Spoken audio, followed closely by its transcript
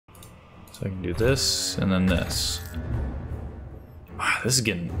So I can do this and then this. Wow, this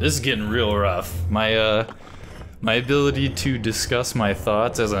is getting real rough. My my ability to discuss my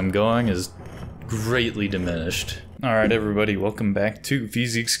thoughts as I'm going is greatly diminished. Alright everybody, welcome back to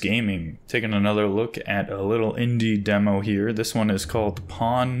Physics Gaming. Taking another look at a little indie demo here. This one is called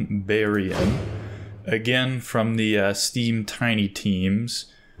Pawnbarian. Again from the Steam Tiny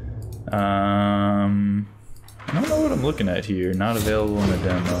Teams. I don't know what I'm looking at here. Not available in the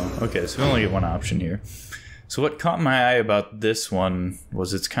demo. Okay, so we only get one option here. So what caught my eye about this one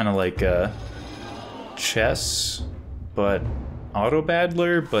was it's kind of like chess, but auto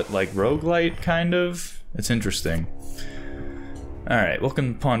battler, but like roguelite kind of. It's interesting. Alright,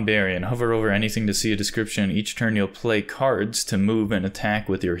 welcome to Pawnbarian. Hover over anything to see a description. Each turn you'll play cards to move and attack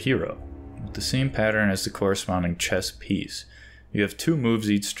with your hero, with the same pattern as the corresponding chess piece. You have 2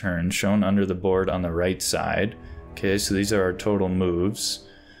 moves each turn, shown under the board on the right side. Okay, so these are our total moves.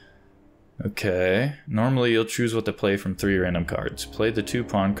 Okay, normally you'll choose what to play from 3 random cards. Play the 2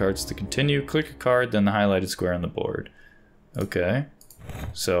 pawn cards to continue, click a card, then the highlighted square on the board. Okay,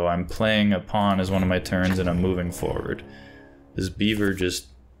 so I'm playing a pawn as one of my turns and I'm moving forward. This beaver just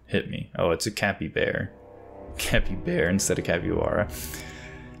hit me. Oh, it's a capybara. Capybara instead of capybara.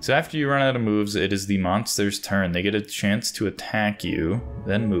 So after you run out of moves, it is the monster's turn. They get a chance to attack you,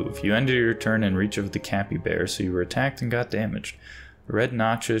 then move. You ended your turn in reach of the capybara, so you were attacked and got damaged. Red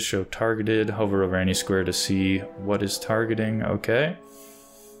notches show targeted. Hover over any square to see what is targeting. Okay.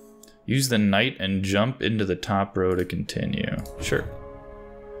 Use the knight and jump into the top row to continue. Sure.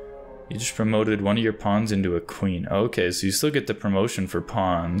 You just promoted one of your pawns into a queen. Okay, so you still get the promotion for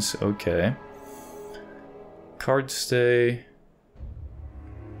pawns. Okay. Cards stay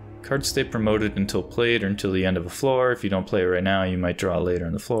promoted until played or until the end of a floor. If you don't play it right now, you might draw it later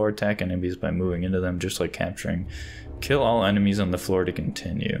on the floor. Attack enemies by moving into them, just like capturing. Kill all enemies on the floor to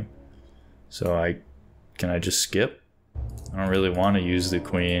continue. So can I just skip? I don't really want to use the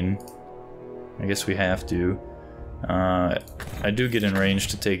queen. I guess we have to. I do get in range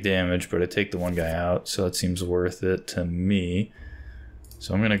to take damage, but I take the one guy out, so that seems worth it to me.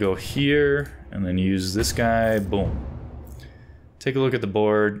 So I'm gonna go here and then use this guy. Boom. Take a look at the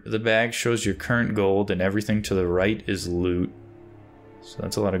board. The bag shows your current gold and everything to the right is loot. So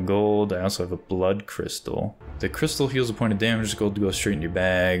that's a lot of gold. I also have a blood crystal. The crystal heals a point of damage. The gold goes straight in your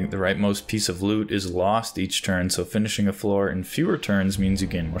bag. The rightmost piece of loot is lost each turn, so finishing a floor in fewer turns means you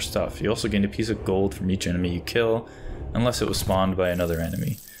gain more stuff. You also gain a piece of gold from each enemy you kill, unless it was spawned by another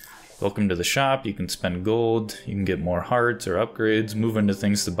enemy. Welcome to the shop. You can spend gold, you can get more hearts or upgrades, move into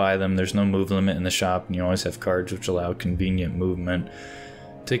things to buy them. There's no move limit in the shop, and you always have cards which allow convenient movement.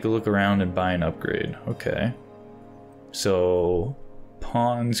 Take a look around and buy an upgrade. Okay. So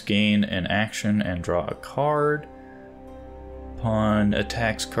pawns gain an action and draw a card. Pawn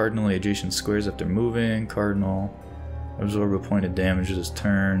attacks cardinally adjacent squares after moving. Cardinal. Absorb a point of damage this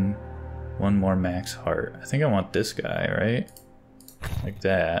turn. 1 more max heart. I think I want this guy, right? Like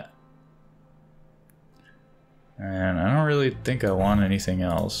that. And I don't really think I want anything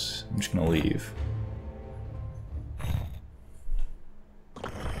else. I'm just gonna leave.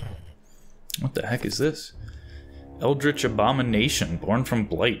 What the heck is this? Eldritch abomination, born from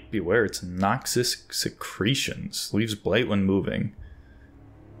blight. Beware its noxious secretions. Leaves blight when moving.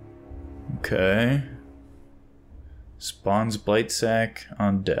 Okay. Spawns blight sac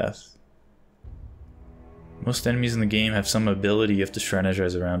on death. Most enemies in the game have some ability you have to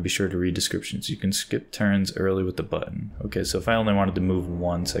strategize around. Be sure to read descriptions. You can skip turns early with the button. Okay, so if I only wanted to move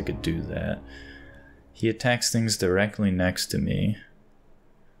once, I could do that. He attacks things directly next to me.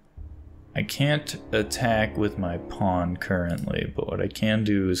 I can't attack with my pawn currently, but what I can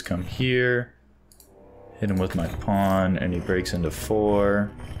do is come here, hit him with my pawn, and he breaks into 4.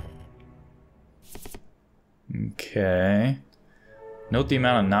 Okay. Note the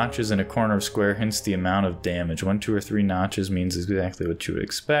amount of notches in a corner of square hints the amount of damage. 1, 2, or 3 notches means exactly what you would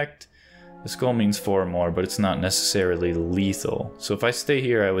expect. The skull means 4 or more, but it's not necessarily lethal. So if I stay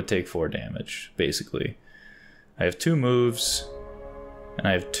here, I would take 4 damage, basically. I have 2 moves. And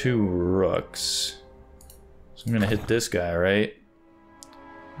I have 2 rooks. So I'm gonna hit this guy, right?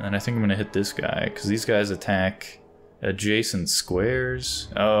 And I think I'm gonna hit this guy, because these guys attack adjacent squares.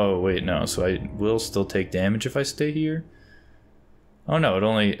 Oh, wait, no. So I will still take damage if I stay here? Oh no, it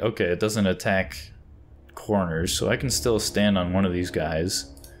only... Okay, it doesn't attack corners, so I can still stand on one of these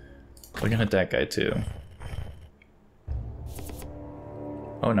guys. So I can hit that guy too.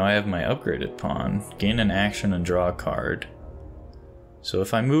 Oh, now I have my upgraded pawn. Gain an action and draw a card. So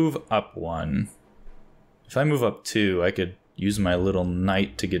if I move up 1, if I move up 2, I could use my little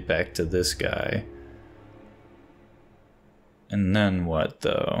knight to get back to this guy. And then what,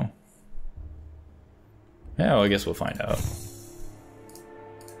 though? Yeah, well, I guess we'll find out.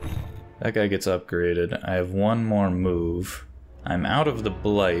 That guy gets upgraded. I have one more move. I'm out of the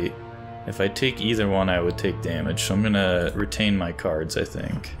Blight. If I take either one, I would take damage, so I'm gonna retain my cards, I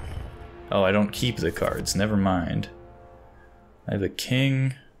think. Oh, I don't keep the cards. Never mind. I have a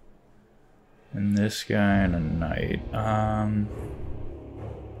king, and this guy, and a knight.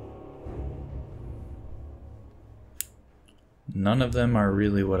 None of them are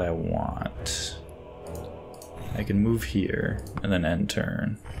really what I want. I can move here, and then end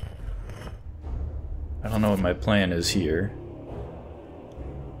turn. I don't know what my plan is here.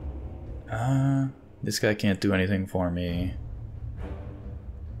 This guy can't do anything for me.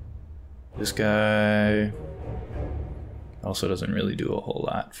 This guy also doesn't really do a whole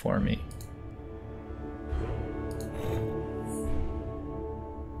lot for me.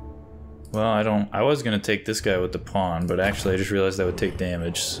 Well, I was gonna take this guy with the pawn, but actually I just realized that would take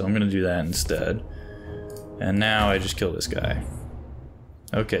damage, so I'm gonna do that instead. And now I just kill this guy.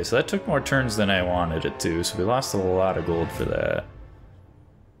 Okay, so that took more turns than I wanted it to, so we lost a lot of gold for that.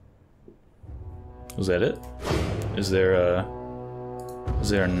 Was that it? Is there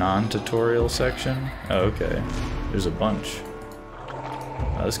a non-tutorial section? Oh, okay. There's a bunch.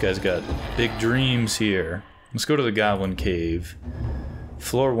 Oh, this guy's got big dreams here. Let's go to the Goblin Cave.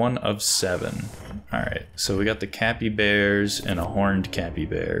 Floor 1 of 7. Alright, so we got the Cappy Bears and a Horned Cappy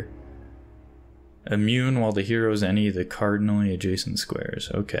Bear. Immune while the heroes any of the cardinally adjacent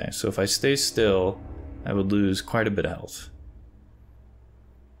squares. Okay, so if I stay still, I would lose quite a bit of health.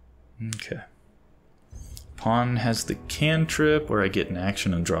 Okay. Pawn has the cantrip, where I get an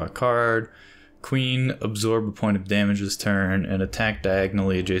action and draw a card. Queen, absorb a point of damage this turn, and attack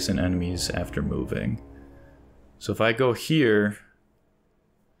diagonally adjacent enemies after moving. So if I go here,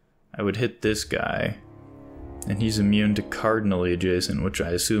 I would hit this guy, and he's immune to cardinally adjacent, which I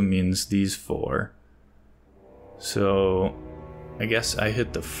assume means these four. So I guess I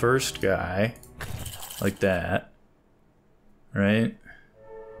hit the first guy, like that, right?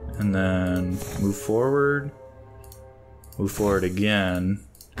 And then move forward again,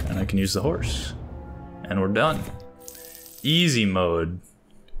 and I can use the horse. And we're done. Easy mode.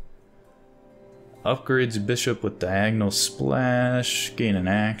 Upgrades bishop with diagonal splash, gain an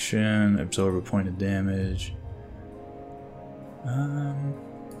action, absorb a point of damage. I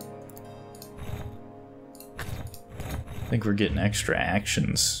think we're getting extra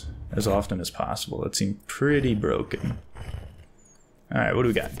actions as often as possible. That seemed pretty broken. Alright, what do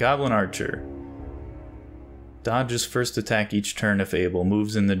we got? Goblin Archer. Dodges first attack each turn if able,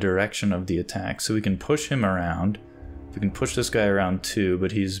 moves in the direction of the attack. So we can push him around. We can push this guy around too,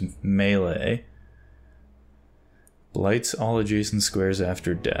 but he's melee. Blights all adjacent squares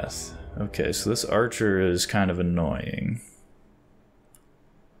after death. Okay, so this archer is kind of annoying.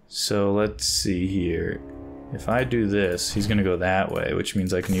 So let's see here. If I do this, he's gonna go that way, which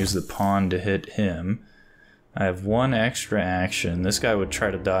means I can use the pawn to hit him. I have one extra action. This guy would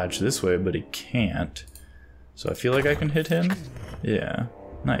try to dodge this way, but he can't. So I feel like I can hit him. Yeah,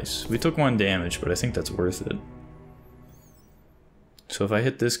 nice. We took 1 damage, but I think that's worth it. So if I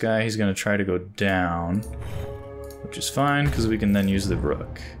hit this guy, he's gonna try to go down, which is fine, because we can then use the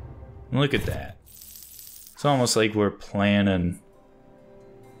rook. And look at that. It's almost like we're planning.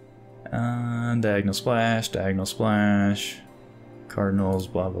 Diagonal splash, cardinals,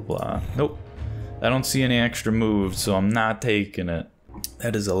 blah blah blah. Nope. I don't see any extra moves, so I'm not taking it.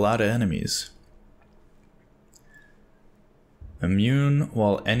 That is a lot of enemies. Immune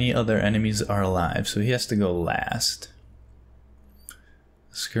while any other enemies are alive, so he has to go last.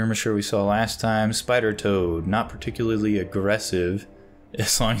 Skirmisher we saw last time. Spider Toad, not particularly aggressive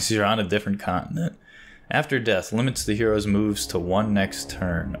as long as you're on a different continent. After death, limits the hero's moves to 1 next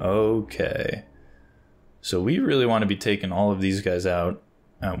turn. Okay. So we really want to be taking all of these guys out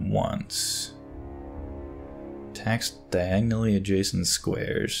at once. Attacks diagonally adjacent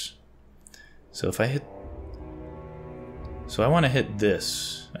squares. So if I hit... So I want to hit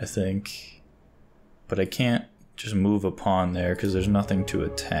this, I think. But I can't just move a pawn there because there's nothing to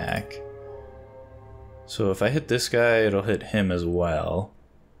attack. So if I hit this guy, it'll hit him as well.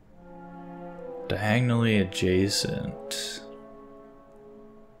 Diagonally adjacent.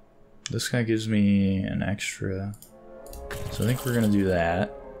 This guy gives me an extra. So I think we're gonna do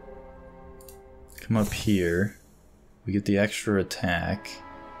that. Come up here. We get the extra attack.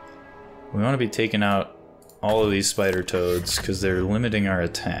 We want to be taking out all of these spider toads because they're limiting our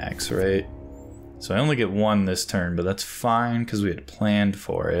attacks, right? So I only get 1 this turn, but that's fine because we had planned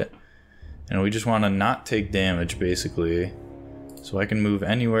for it. And we just want to not take damage, basically. So I can move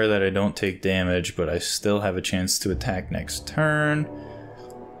anywhere that I don't take damage, but I still have a chance to attack next turn.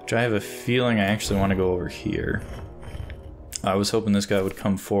 which I have a feeling I actually want to go over here. I was hoping this guy would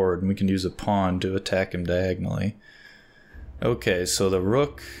come forward and we can use a pawn to attack him diagonally. Okay, so the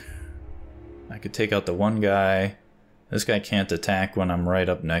rook, I could take out the one guy. This guy can't attack when I'm right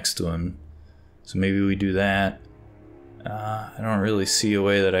up next to him. So maybe we do that. I don't really see a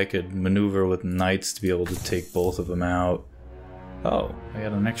way that I could maneuver with knights to be able to take both of them out. Oh, I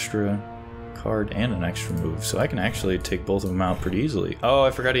got an extra card and an extra move, so I can actually take both of them out pretty easily. Oh, I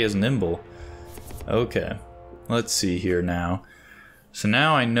forgot he has nimble. Okay, let's see here now. So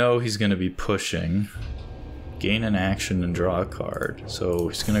now I know he's going to be pushing. Gain an action and draw a card. So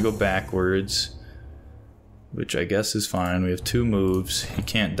he's going to go backwards, which I guess is fine. We have 2 moves. He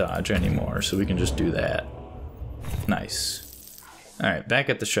can't dodge anymore, so we can just do that. Nice. Alright, back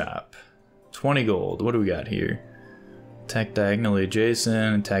at the shop. 20 gold. What do we got here? Attack diagonally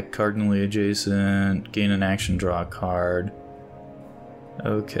adjacent, attack cardinally adjacent, gain an action, draw a card.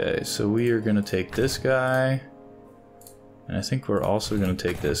 Okay, so we are going to take this guy. And I think we're also going to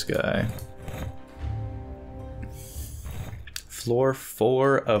take this guy. Floor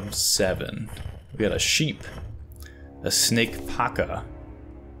 4 of 7. We got a sheep. A snake paka.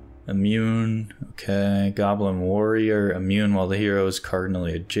 Immune. Okay, goblin warrior. Immune while the hero is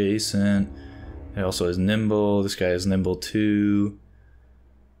cardinally adjacent. He also has nimble. This guy has nimble too.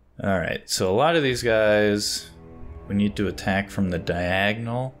 Alright, so a lot of these guys we need to attack from the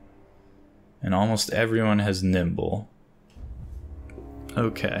diagonal. And almost everyone has nimble.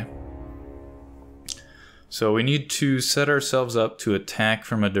 Okay. So we need to set ourselves up to attack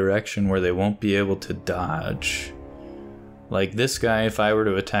from a direction where they won't be able to dodge. Like this guy, if I were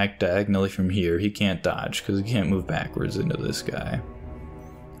to attack diagonally from here, he can't dodge because he can't move backwards into this guy.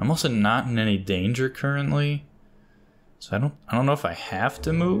 I'm also not in any danger currently, so I don't know if I have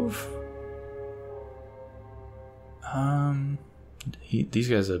to move. These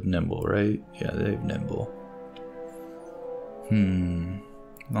guys have nimble, right? Yeah, they have nimble.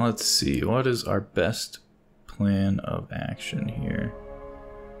 Now let's see. What is our best plan of action here?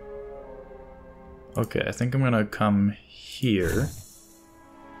 Okay, I think I'm gonna come here.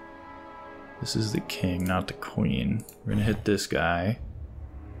 This is the king, not the queen. We're gonna hit this guy.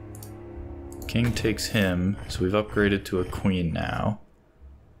 King takes him, so we've upgraded to a queen now.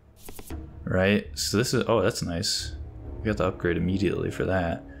 Right? So this is, oh, that's nice. We got the upgrade immediately for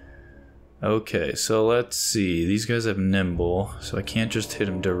that. Okay, so let's see. These guys have nimble, so I can't just hit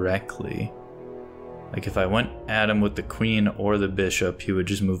him directly. Like if I went at him with the queen or the bishop, he would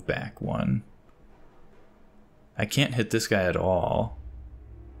just move back 1. I can't hit this guy at all.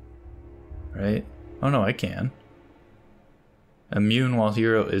 Right? Oh no, I can. Immune while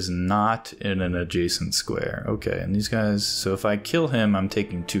hero is not in an adjacent square. Okay, and these guys, so if I kill him, I'm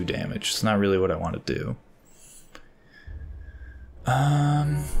taking 2 damage. It's not really what I want to do.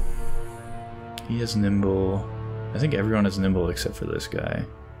 He has nimble. I think everyone has nimble except for this guy.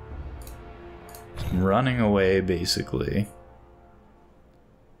 So I'm running away, basically.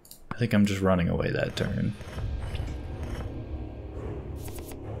 I think I'm just running away that turn.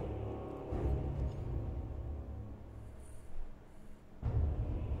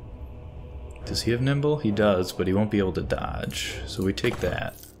 Does he have nimble? He does, but he won't be able to dodge. So we take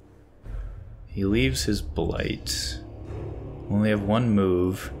that. He leaves his blight. We only have 1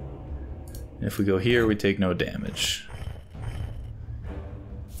 move. If we go here, we take no damage.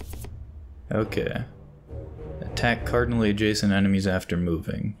 Okay. Attack cardinally adjacent enemies after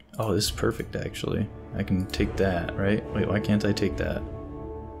moving. Oh, this is perfect, actually. I can take that, right? Wait, why can't I take that?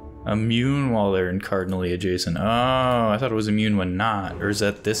 Immune while they're in cardinally adjacent. Oh, I thought it was immune when not. Or is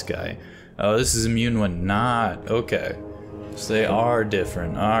that this guy? Oh, this is immune when not. Okay. So they are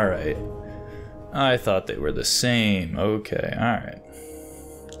different. Alright. I thought they were the same. Okay, alright.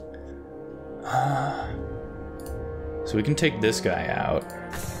 So we can take this guy out.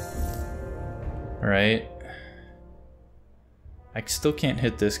 Right? I still can't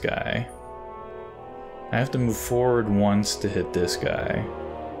hit this guy. I have to move forward once to hit this guy.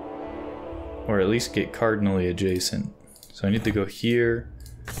 Or at least get cardinally adjacent. So I need to go here,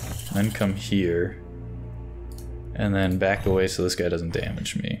 then come here, and then back away so this guy doesn't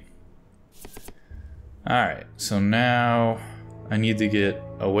damage me. Alright, so now I need to get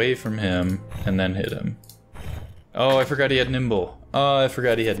away from him and then hit him. Oh, I forgot he had nimble. Oh, I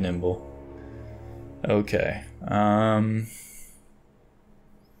forgot he had nimble. Okay.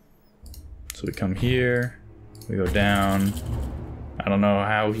 So we come here, we go down. I don't know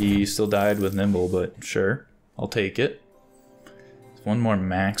how he still died with nimble, but sure, I'll take it. One more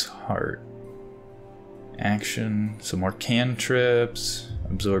max heart. Action, some more cantrips,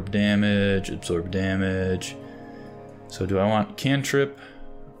 absorb damage, absorb damage. So do I want cantrip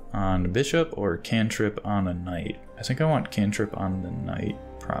on a bishop or cantrip on a knight? I think I want cantrip on the knight,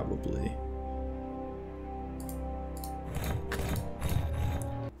 probably.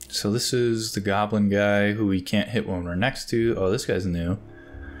 So this is the goblin guy who we can't hit when we're next to. Oh, this guy's new.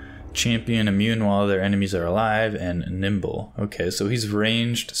 Champion, immune while their enemies are alive, and nimble. Okay, so he's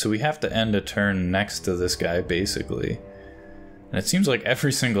ranged, so we have to end a turn next to this guy, basically. And it seems like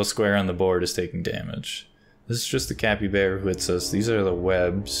every single square on the board is taking damage. This is just the capybara who hits us. These are the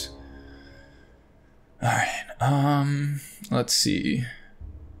webs. Alright, let's see.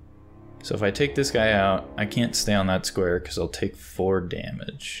 So if I take this guy out, I can't stay on that square because I'll take 4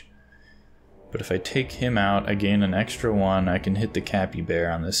 damage. But if I take him out, I gain an extra 1. I can hit the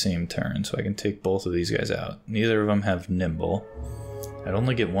capybara on the same turn, so I can take both of these guys out. Neither of them have nimble. I'd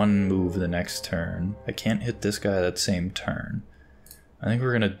only get 1 move the next turn. I can't hit this guy that same turn. I think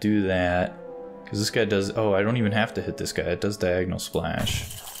we're gonna do that, because this guy does... Oh, I don't even have to hit this guy. It does diagonal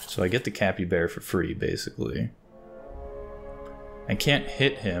splash. So I get the capybara for free, basically. I can't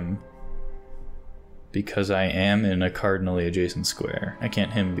hit him because I am in a cardinally adjacent square. I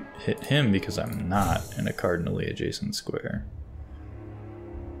can't hit him because I'm not in a cardinally adjacent square.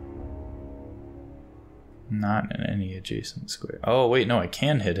 Not in any adjacent square. Oh wait, no, I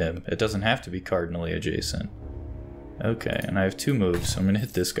can hit him. It doesn't have to be cardinally adjacent. Okay, and I have 2 moves, so I'm gonna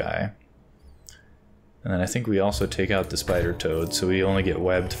hit this guy. And then I think we also take out the spider toad, so we only get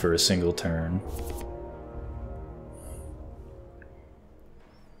webbed for a single turn.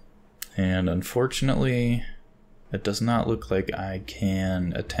 And unfortunately, it does not look like I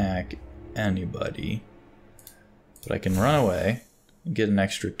can attack anybody. But I can run away and get an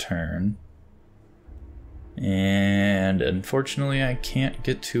extra turn. And unfortunately, I can't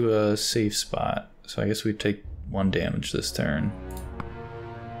get to a safe spot. So I guess we take 1 damage this turn.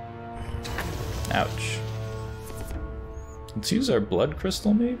 Ouch. Let's use our blood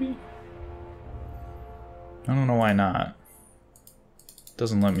crystal, maybe? I don't know why not.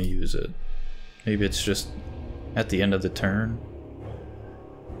 Doesn't let me use it. Maybe it's just at the end of the turn.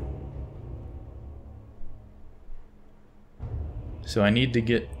 So I need to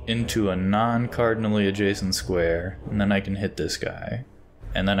get into a non-cardinally adjacent square, and then I can hit this guy.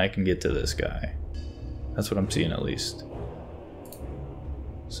 And then I can get to this guy. That's what I'm seeing at least.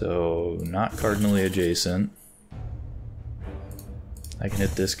 So, not cardinally adjacent. I can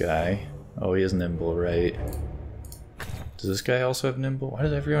hit this guy. Oh, he has nimble, right? Does this guy also have nimble? Why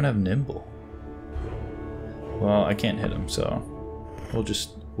does everyone have nimble? Well, I can't hit him, so we'll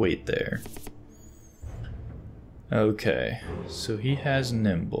just wait there. Okay, so he has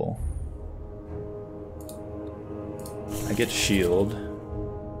nimble. I get shield.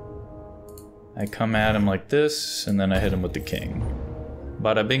 I come at him like this, and then I hit him with the king.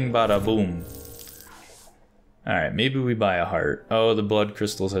 Bada bing, bada boom. Alright, maybe we buy a heart. Oh, the blood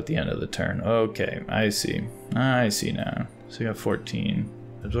crystal's at the end of the turn. Okay, I see. I see now. So we got 14.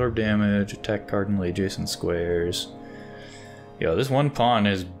 Absorb damage, attack cardinally adjacent squares. Yo, this one pawn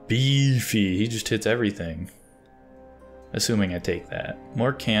is beefy. He just hits everything. Assuming I take that.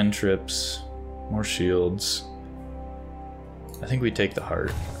 More cantrips, more shields. I think we take the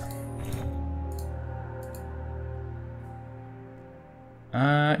heart.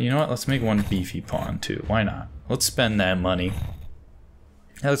 You know what? Let's make 1 beefy pawn too. Why not? Let's spend that money.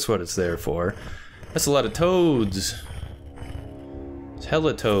 That's what it's there for. That's a lot of toads. It's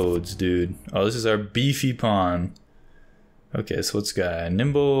hella toads, dude. Oh, this is our beefy pawn. Okay, so what's guy?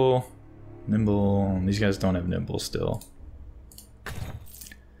 Nimble. Nimble. These guys don't have nimble still.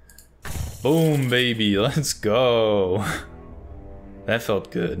 Boom, baby. Let's go. That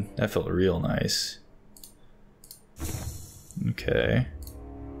felt good. That felt real nice. Okay.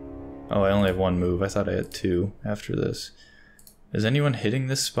 Oh, I only have 1 move. I thought I had 2 after this. Is anyone hitting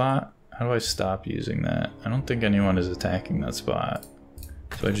this spot? How do I stop using that? I don't think anyone is attacking that spot.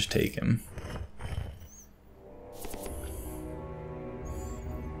 So I just take him.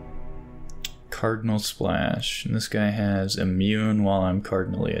 Cardinal Splash. And this guy has immune while I'm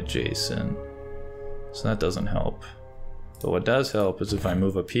cardinally adjacent. So that doesn't help. But what does help is if I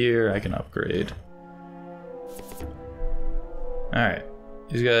move up here, I can upgrade. Alright.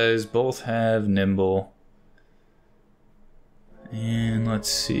 These guys both have nimble. And let's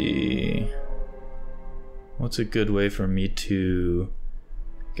see. What's a good way for me to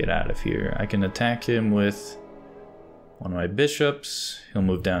get out of here? I can attack him with 1 of my bishops. He'll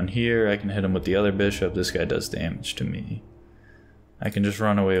move down here. I can hit him with the other bishop. This guy does damage to me. I can just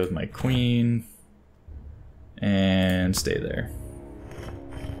run away with my queen and stay there.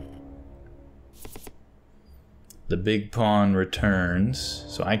 The big pawn returns,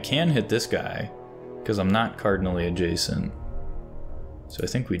 so I can hit this guy because I'm not cardinally adjacent. So I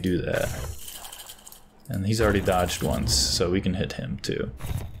think we do that. And he's already dodged once, so we can hit him too.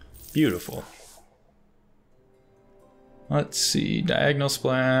 Beautiful. Let's see, diagonal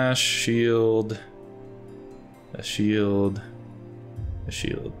splash, shield, a shield, a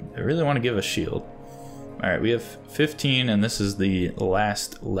shield. I really want to give a shield. Alright, we have 15 and this is the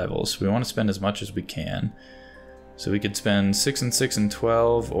last level, so we want to spend as much as we can. So we could spend 6 and 6 and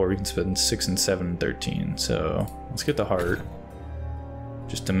 12, or we can spend 6 and 7 and 13. So let's get the heart,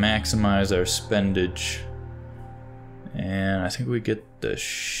 just to maximize our spendage. And I think we get the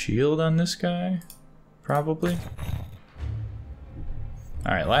shield on this guy, probably.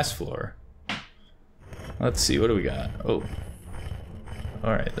 Alright, last floor. Let's see, what do we got? Oh.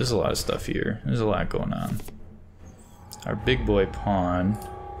 Alright, there's a lot of stuff here. There's a lot going on. Our big boy pawn.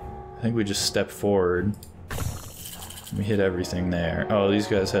 I think we just step forward. We hit everything there. Oh, these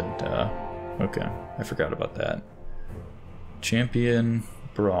guys had, okay, I forgot about that. Champion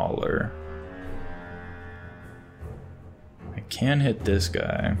Brawler. I can hit this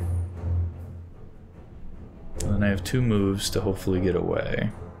guy. And then I have 2 moves to hopefully get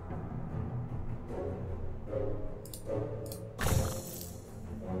away.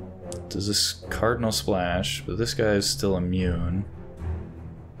 Does this Cardinal Splash, but this guy is still immune.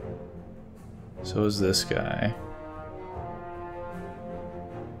 So is this guy.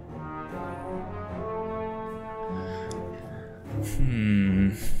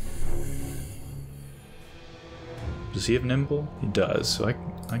 Does he have Nimble? He does, so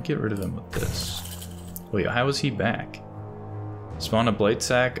I get rid of him with this. Wait, how is he back? Spawn a Blight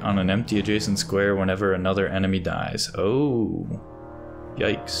Sack on an empty adjacent square whenever another enemy dies. Oh.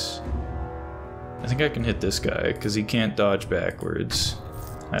 Yikes. I think I can hit this guy, because he can't dodge backwards.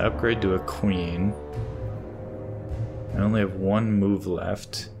 I upgrade to a queen. I only have 1 move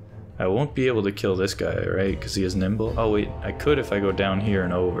left. I won't be able to kill this guy, right? Because he has Nimble? Oh wait, I could if I go down here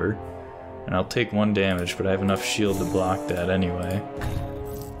and over. And I'll take 1 damage, but I have enough shield to block that anyway.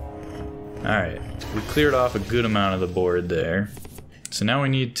 Alright, we cleared off a good amount of the board there. So now we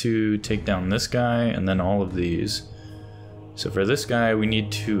need to take down this guy and then all of these. So for this guy, we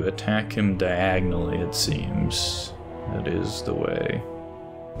need to attack him diagonally, it seems. That is the way.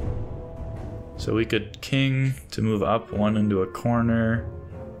 So we could king to move up 1 into a corner.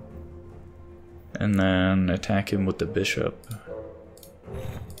 And then attack him with the bishop.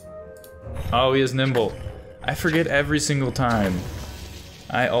 Oh, he has Nimble. I forget every single time.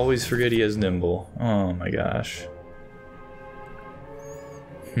 I always forget he has Nimble. Oh my gosh.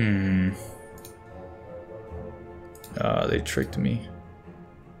 They tricked me.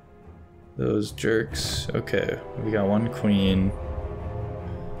 Those jerks. Okay, we got 1 queen.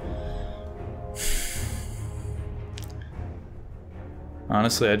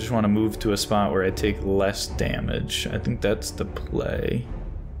 Honestly, I just want to move to a spot where I take less damage. I think that's the play.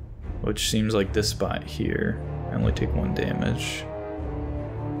 Which seems like this spot here. I only take 1 damage.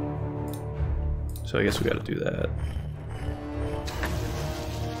 So I guess we gotta do that.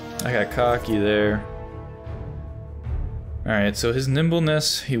 I got cocky there. Alright, so his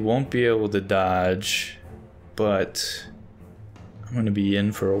nimbleness, he won't be able to dodge. But I'm gonna be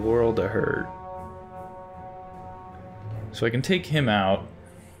in for a world of hurt. So I can take him out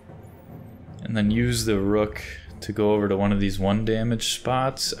and then use the rook to go over to one of these 1 damage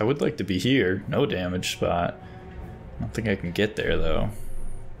spots. I would like to be here, no damage spot. I don't think I can get there though.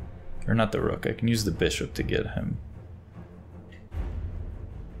 Or not the rook, I can use the bishop to get him.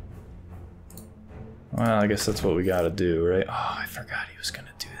 Well, I guess that's what we gotta do, right? Oh, I forgot he was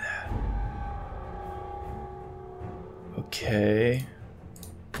gonna do that. Okay.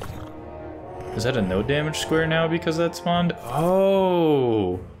 Is that a no damage square now because that spawned?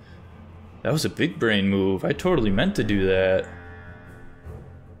 Oh! That was a big brain move. I totally meant to do that.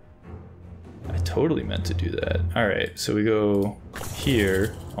 I totally meant to do that. Alright, so we go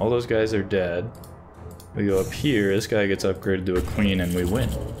here. All those guys are dead. We go up here. This guy gets upgraded to a queen and we win.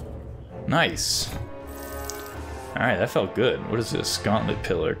 Nice! Alright, that felt good. What is this? Gauntlet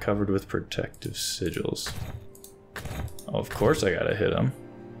pillar covered with protective sigils. Oh, of course I gotta hit him.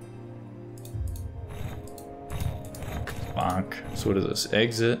 Bonk. So what is this?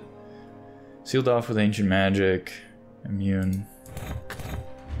 Exit. Sealed off with ancient magic. Immune.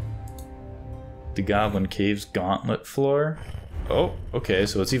 The Goblin Cave's gauntlet floor. Oh, okay,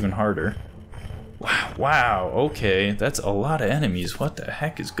 so it's even harder. Wow, wow, okay. That's a lot of enemies. What the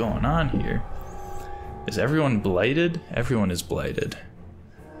heck is going on here? Is everyone blighted? Everyone is blighted.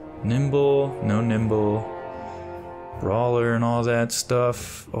 Nimble, no nimble. Brawler and all that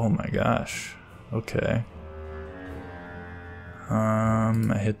stuff. Oh my gosh. Okay.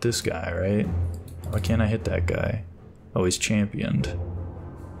 I hit this guy, right? Why can't I hit that guy? Oh, he's championed.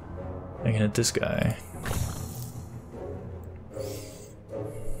 I can hit this guy.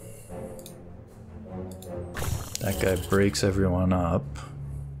 That guy breaks everyone up.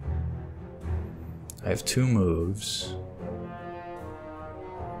 I have 2 moves.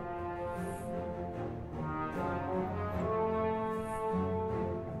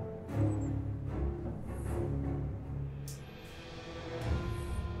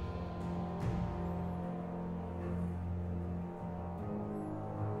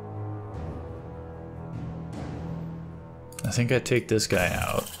 I think I take this guy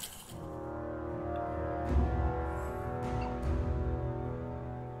out.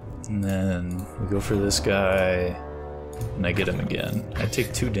 And then we go for this guy, and I get him again. I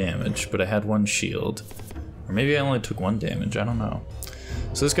take 2 damage, but I had 1 shield. Or maybe I only took 1 damage, I don't know.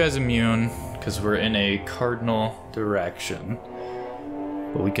 So this guy's immune, because we're in a cardinal direction.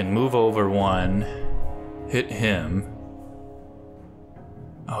 But we can move over 1, hit him.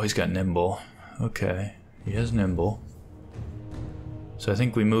 Oh, he's got nimble. Okay, he has nimble. So I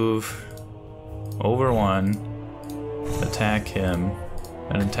think we move over 1, attack him,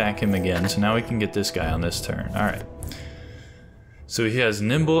 and attack him again. So now we can get this guy on this turn. Alright. So he has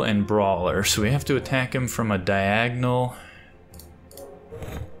nimble and brawler. So we have to attack him from a diagonal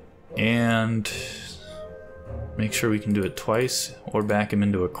and make sure we can do it twice or back him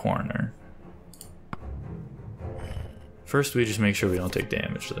into a corner. First we just make sure we don't take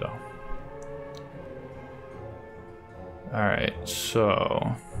damage though. Alright,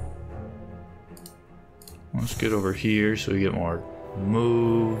 so let's get over here so we get more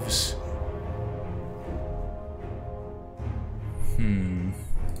moves. And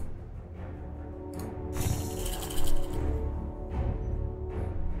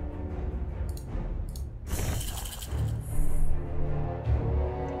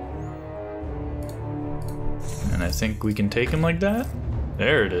I think we can take him like that.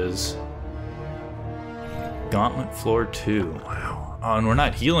 There it is. Gauntlet floor 2. Wow. Oh, and we're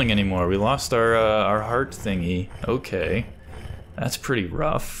not healing anymore. We lost our heart thingy. Okay. That's pretty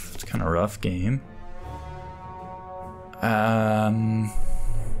rough. It's kind of a rough game. I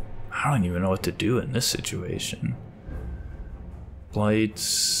don't even know what to do in this situation.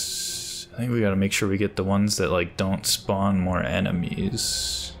 Blights. I think we gotta make sure we get the ones that like don't spawn more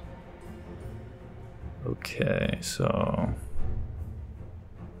enemies. Okay, so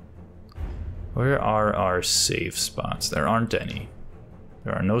where are our safe spots? There aren't any.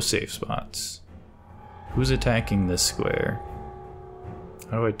 There are no safe spots. Who's attacking this square?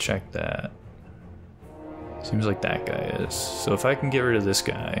 How do I check that? Seems like that guy is. So if I can get rid of this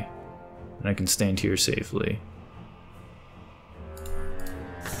guy, then I can stand here safely.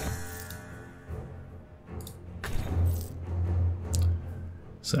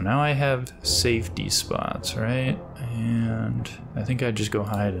 So now I have safety spots, right? And I think I just go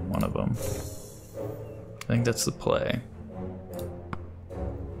hide in one of them. I think that's the play.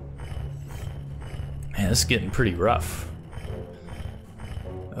 Man, this is getting pretty rough.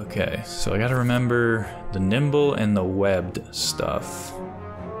 Okay, so I gotta remember the nimble and the webbed stuff.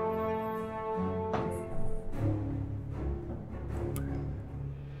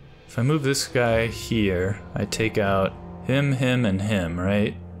 If I move this guy here, I take out him, him, and him,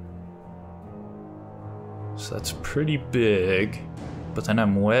 right? So that's pretty big, but then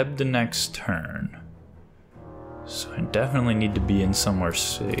I'm webbed the next turn. So I definitely need to be in somewhere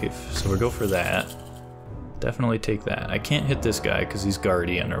safe. So we'll go for that. Definitely take that. I can't hit this guy because he's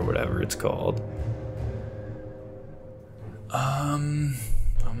Guardian or whatever it's called. I'm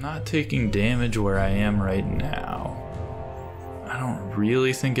not taking damage where I am right now. I don't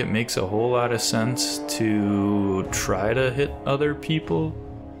really think it makes a whole lot of sense to try to hit other people.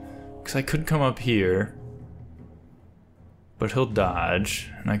 Because I could come up here, but he'll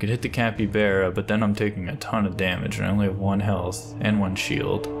dodge, and I could hit the capybara, but then I'm taking a ton of damage, and I only have 1 health and 1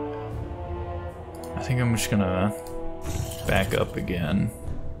 shield. I think I'm just gonna back up again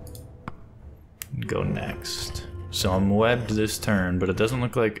and go next. So I'm webbed this turn, but it doesn't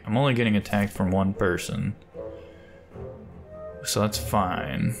look like I'm only getting attacked from 1 person. So that's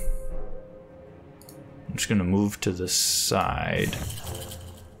fine. I'm just gonna move to the side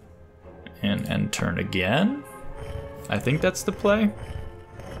and end turn again. I think that's the play.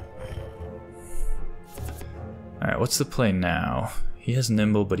 Alright, what's the play now? He has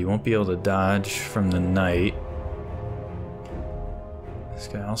nimble, but he won't be able to dodge from the knight. This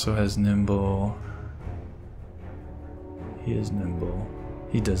guy also has nimble. He is nimble.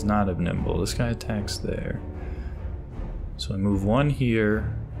 He does not have nimble. This guy attacks there. So I move 1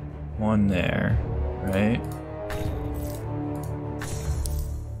 here, 1 there, right?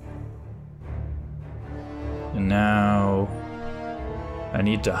 And now I I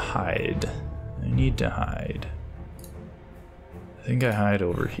need to hide. I need to hide. I think I hide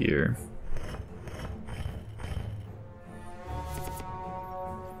over here.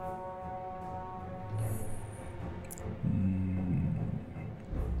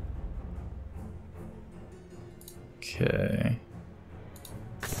 Okay.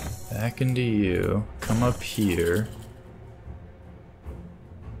 Back into you. Come up here.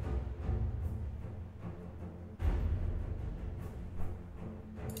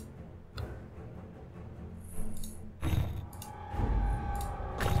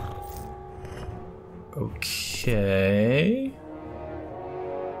 Okay.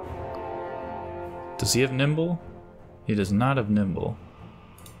 Does he have nimble? He does not have nimble.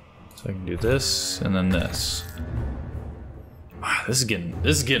 So I can do this and then this. Ah, this is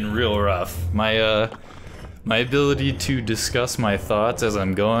getting real rough. My my ability to discuss my thoughts as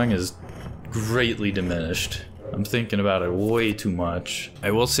I'm going is greatly diminished. I'm thinking about it way too much.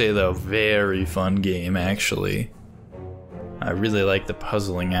 I will say though, very fun game actually. I really like the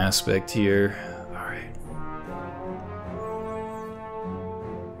puzzling aspect here. Alright.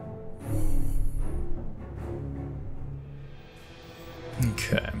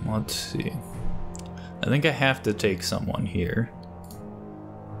 Okay, let's see. I think I have to take someone here.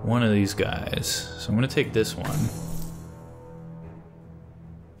 One of these guys. So I'm gonna take this one.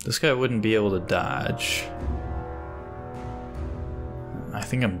 This guy wouldn't be able to dodge. I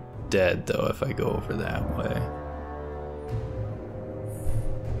think I'm dead though if I go over that way.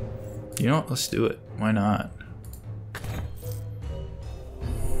 You know what? Let's do it. Why not?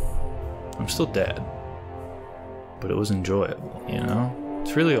 I'm still dead. But it was enjoyable, you know?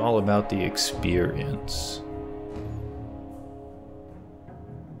 It's really all about the experience.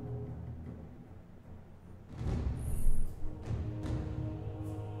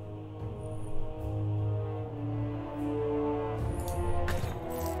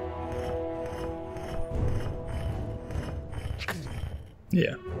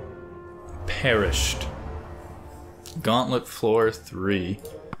 Yeah. Perished. Gauntlet floor 3.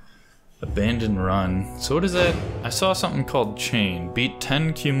 Abandoned run. So what is that? I saw something called chain. Beat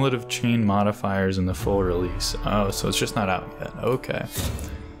 10 cumulative chain modifiers in the full release. Oh, so it's just not out yet. Okay.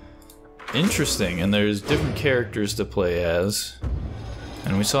 Interesting, and there's different characters to play as.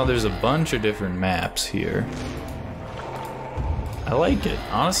 And we saw there's a bunch of different maps here. I like it.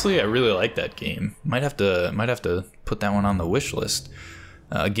 Honestly, I really like that game. Might have to put that one on the wish list.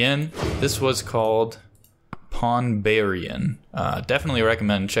 Again, this was called Pawnbarian. Definitely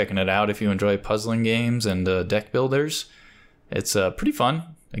recommend checking it out if you enjoy puzzling games and deck builders. It's pretty fun.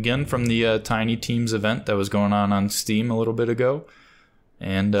 Again, from the Tiny Teams event that was going on Steam a little bit ago.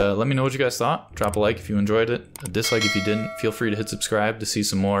 And let me know what you guys thought. Drop a like if you enjoyed it. A dislike if you didn't. Feel free to hit subscribe to see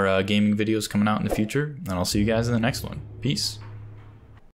some more gaming videos coming out in the future. And I'll see you guys in the next one. Peace.